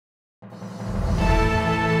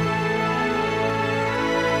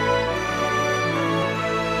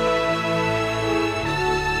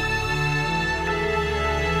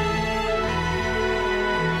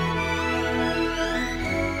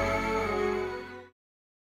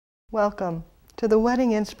Welcome to the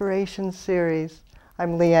Wedding Inspiration Series.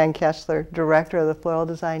 I'm Leanne Kessler, Director of the Floral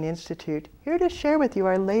Design Institute, here to share with you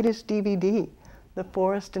our latest DVD, The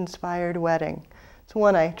Forest-Inspired Wedding. It's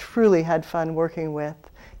one I truly had fun working with.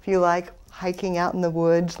 If you like hiking out in the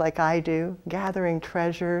woods like I do, gathering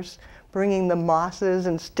treasures, bringing the mosses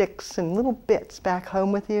and sticks and little bits back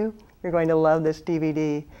home with you, you're going to love this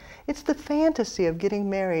DVD. It's the fantasy of getting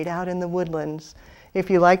married out in the woodlands. If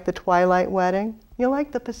you like the Twilight wedding, you'll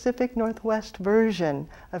like the Pacific Northwest version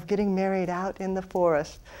of getting married out in the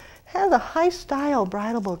forest. It has a high-style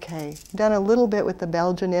bridal bouquet, done a little bit with the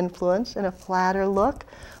Belgian influence and a flatter look,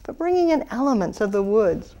 but bringing in elements of the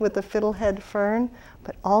woods with the fiddlehead fern,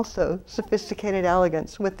 but also sophisticated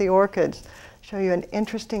elegance with the orchids. Show you an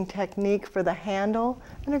interesting technique for the handle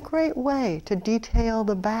and a great way to detail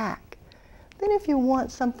the back. Then if you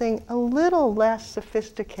want something a little less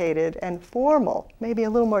sophisticated and formal, maybe a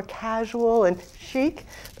little more casual and chic,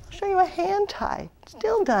 I'll show you a hand tie,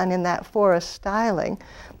 still done in that forest styling.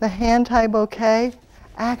 The hand tie bouquet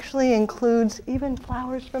actually includes even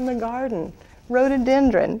flowers from the garden,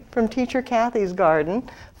 rhododendron from Teacher Kathy's garden,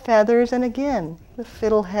 feathers, and again, the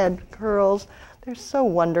fiddlehead curls. They're so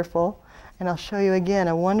wonderful. And I'll show you again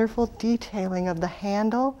a wonderful detailing of the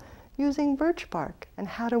handle using birch bark and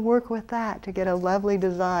how to work with that to get a lovely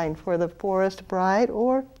design for the forest bride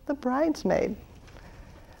or the bridesmaid.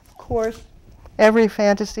 Of course, every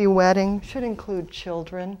fantasy wedding should include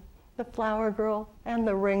children, the flower girl and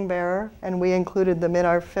the ring bearer, and we included them in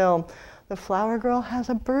our film. The flower girl has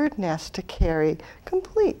a bird nest to carry,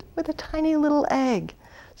 complete with a tiny little egg.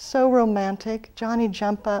 So romantic, Johnny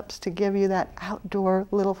jump-ups to give you that outdoor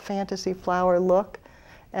little fantasy flower look.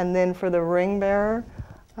 And then for the ring bearer,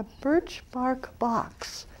 a birch bark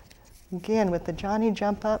box. Again, with the Johnny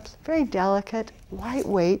jump-ups, very delicate,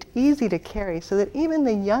 lightweight, easy to carry, so that even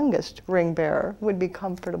the youngest ring bearer would be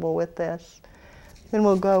comfortable with this. Then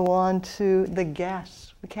we'll go on to the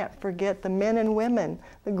guests. We can't forget the men and women,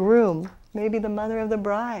 the groom, maybe the mother of the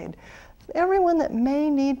bride, everyone that may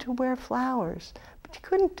need to wear flowers. But you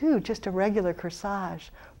couldn't do just a regular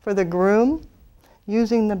corsage. For the groom,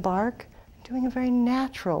 using the bark, doing a very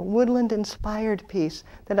natural, woodland-inspired piece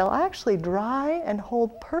that'll actually dry and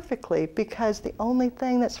hold perfectly because the only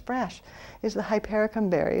thing that's fresh is the hypericum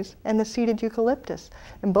berries and the seeded eucalyptus.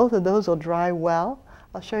 And both of those will dry well.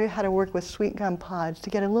 I'll show you how to work with sweet gum pods to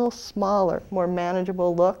get a little smaller, more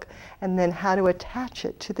manageable look, and then how to attach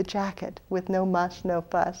it to the jacket with no muss, no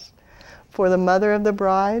fuss. For the mother of the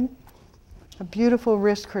bride, a beautiful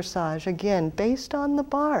wrist corsage, again, based on the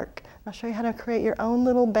bark. I'll show you how to create your own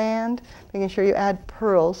little band, making sure you add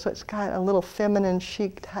pearls so it's got a little feminine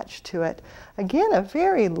chic touch to it. Again, a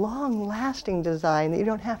very long-lasting design that you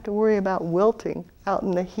don't have to worry about wilting out in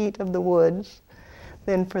the heat of the woods.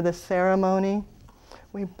 Then for the ceremony,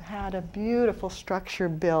 we had a beautiful structure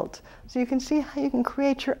built. So you can see how you can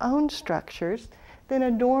create your own structures, then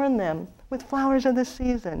adorn them with flowers of the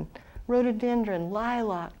season, rhododendron,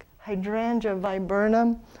 lilac, hydrangea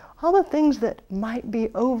viburnum, all the things that might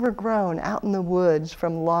be overgrown out in the woods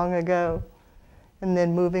from long ago. And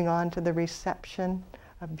then moving on to the reception,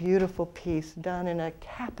 a beautiful piece done in a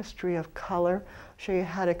tapestry of color. Show you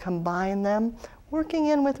how to combine them, working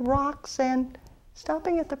in with rocks and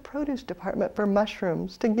stopping at the produce department for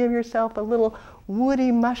mushrooms to give yourself a little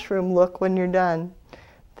woody mushroom look when you're done.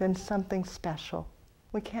 Then something special.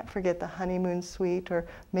 We can't forget the honeymoon suite, or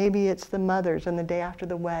maybe it's the mothers and the day after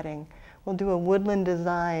the wedding. We'll do a woodland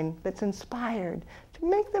design that's inspired to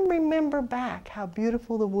make them remember back how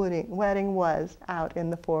beautiful the wedding was out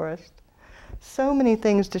in the forest. So many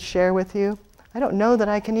things to share with you. I don't know that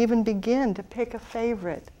I can even begin to pick a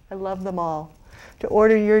favorite. I love them all. To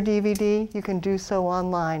order your DVD, you can do so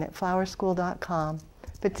online at flowerschool.com.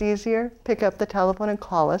 If it's easier, pick up the telephone and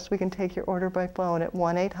call us. We can take your order by phone at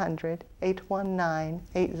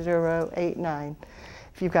 1-800-819-8089.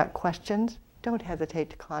 If you've got questions, don't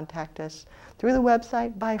hesitate to contact us through the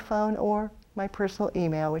website, by phone, or my personal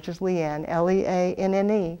email, which is Leanne,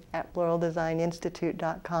 Leanne, at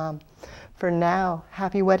floraldesigninstitute.com. For now,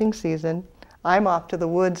 happy wedding season. I'm off to the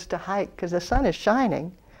woods to hike because the sun is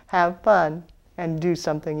shining. Have fun and do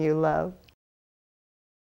something you love.